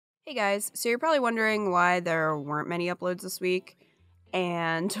Hey guys, so you're probably wondering why there weren't many uploads this week,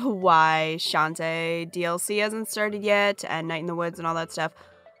 and why Shantae DLC hasn't started yet, and Night in the Woods and all that stuff.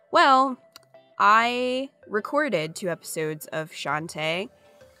 Well, I recorded 2 episodes of Shantae,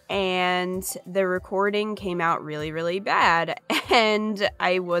 and the recording came out really bad, and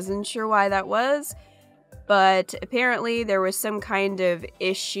I wasn't sure why that was, but apparently there was some kind of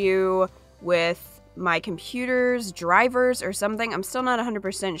issue with my computer's drivers or something. I'm still not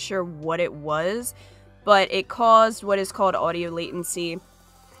 100% sure what it was, but it caused what is called audio latency,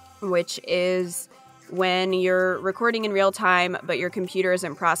 which is when you're recording in real time, but your computer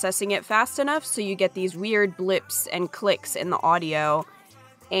isn't processing it fast enough, so you get these weird blips and clicks in the audio.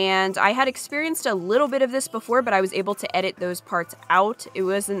 And I had experienced a little bit of this before, but I was able to edit those parts out. It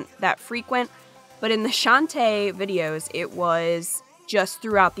wasn't that frequent, but in the Shantae videos, it was just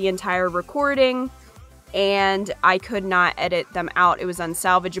throughout the entire recording, and I could not edit them out. It was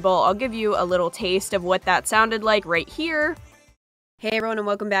unsalvageable. I'll give you a little taste of what that sounded like right here. Hey everyone, and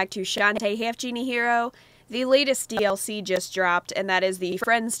welcome back to Shantae Half Genie Hero. The latest DLC just dropped, and that is the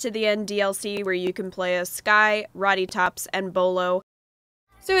Friends to the End DLC, where you can play as Sky, Roddy Tops, and Bolo.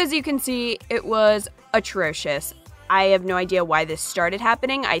 So as you can see, it was atrocious. I have no idea why this started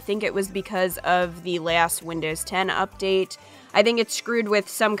happening. I think it was because of the last Windows 10 update. I think it screwed with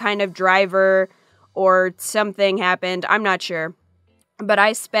some kind of driver or something happened. I'm not sure. But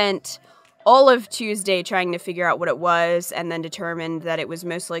I spent all of Tuesday trying to figure out what it was, and then determined that it was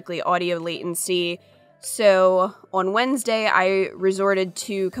most likely audio latency. So on Wednesday, I resorted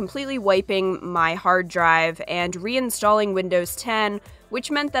to completely wiping my hard drive and reinstalling Windows 10, which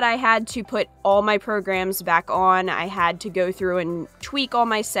meant that I had to put all my programs back on. I had to go through and tweak all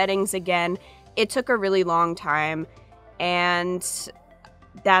my settings again. It took a really long time, and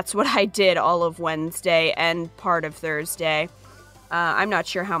that's what I did all of Wednesday and part of Thursday. I'm not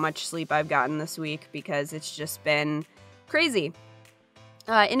sure how much sleep I've gotten this week because it's just been crazy.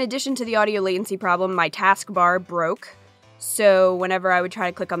 In addition to the audio latency problem, my taskbar broke. So whenever I would try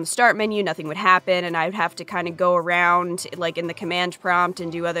to click on the start menu, nothing would happen, and I'd have to kind of go around like in the command prompt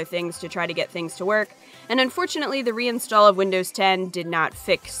and do other things to try to get things to work. And unfortunately, the reinstall of Windows 10 did not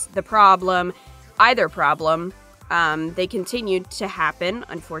fix the problem, either problem. They continued to happen,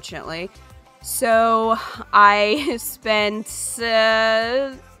 unfortunately. So I spent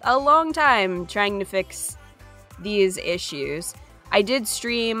a long time trying to fix these issues. I did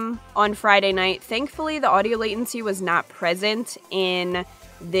stream on Friday night. Thankfully, the audio latency was not present in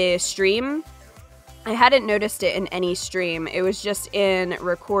the stream. I hadn't noticed it in any stream. It was just in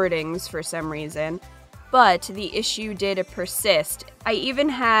recordings for some reason. But the issue did persist. I even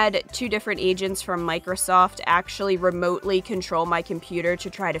had 2 different agents from Microsoft actually remotely control my computer to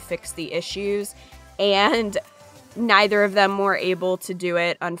try to fix the issues, and neither of them were able to do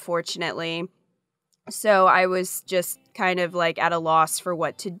it, unfortunately. So I was just kind of like at a loss for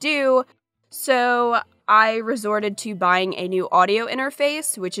what to do. So I resorted to buying a new audio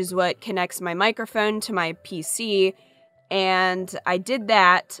interface, which is what connects my microphone to my PC. And I did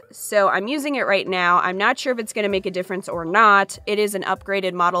that, so I'm using it right now. I'm not sure if it's going to make a difference or not. It is an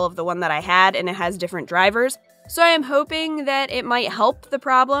upgraded model of the one that I had, and it has different drivers. So I am hoping that it might help the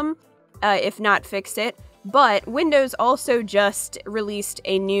problem, if not fix it. But Windows also just released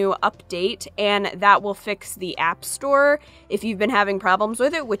a new update, and that will fix the App Store if you've been having problems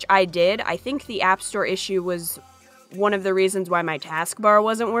with it, which I did. I think the App Store issue was one of the reasons why my taskbar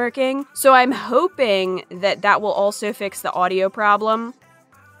wasn't working. So I'm hoping that that will also fix the audio problem.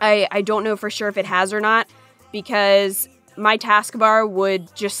 I don't know for sure if it has or not, because my taskbar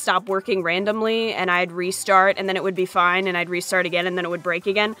would just stop working randomly, and I'd restart, and then it would be fine, and I'd restart again, and then it would break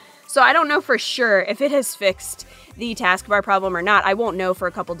again. So I don't know for sure if it has fixed the taskbar problem or not. I won't know for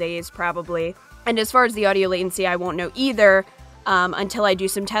a couple days, probably. And as far as the audio latency, I won't know either, until I do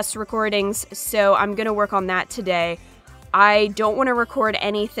some test recordings, so I'm going to work on that today. I don't want to record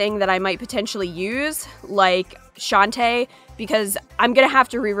anything that I might potentially use, like Shantae, because I'm going to have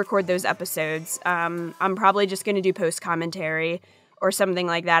to re-record those episodes. I'm probably just going to do post-commentary or something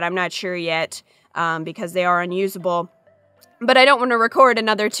like that. I'm not sure yet, because they are unusable. But I don't want to record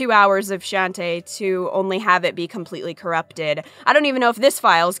another 2 hours of Shantae to only have it be completely corrupted. I don't even know if this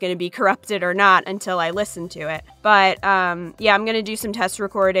file is going to be corrupted or not until I listen to it. But, yeah, I'm going to do some test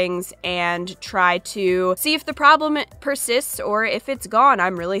recordings and try to see if the problem persists or if it's gone.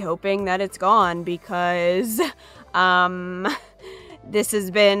 I'm really hoping that it's gone because, This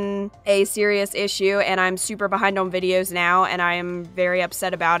has been a serious issue, and I'm super behind on videos now, and I am very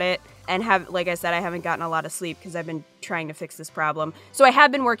upset about it. And like I said, I haven't gotten a lot of sleep because I've been trying to fix this problem. So I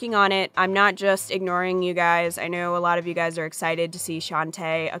have been working on it. I'm not just ignoring you guys. I know a lot of you guys are excited to see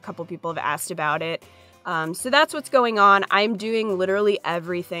Shantae. A couple people have asked about it. So that's what's going on. I'm doing literally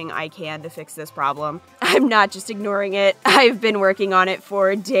everything I can to fix this problem. I'm not just ignoring it. I've been working on it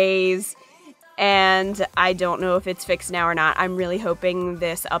for days, and I don't know if it's fixed now or not. I'm really hoping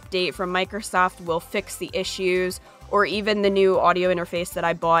this update from Microsoft will fix the issues, or even the new audio interface that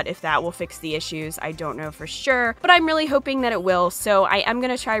I bought, if that will fix the issues. I don't know for sure, but I'm really hoping that it will. So I am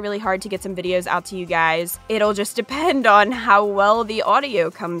gonna try really hard to get some videos out to you guys. It'll just depend on how well the audio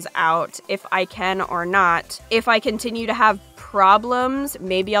comes out, if I can or not. If I continue to have problems,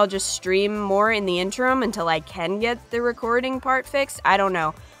 maybe I'll just stream more in the interim until I can get the recording part fixed. I don't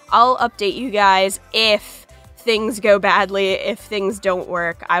know. I'll update you guys if things go badly. If things don't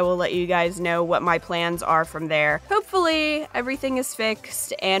work, I will let you guys know what my plans are from there. Hopefully everything is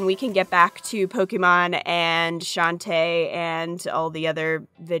fixed and we can get back to Pokemon and Shantae and all the other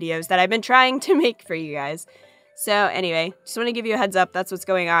videos that I've been trying to make for you guys. So anyway, just want to give you a heads up, that's what's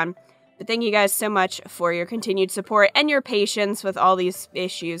going on. But thank you guys so much for your continued support and your patience with all these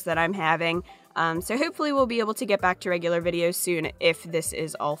issues that I'm having. So hopefully we'll be able to get back to regular videos soon if this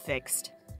is all fixed.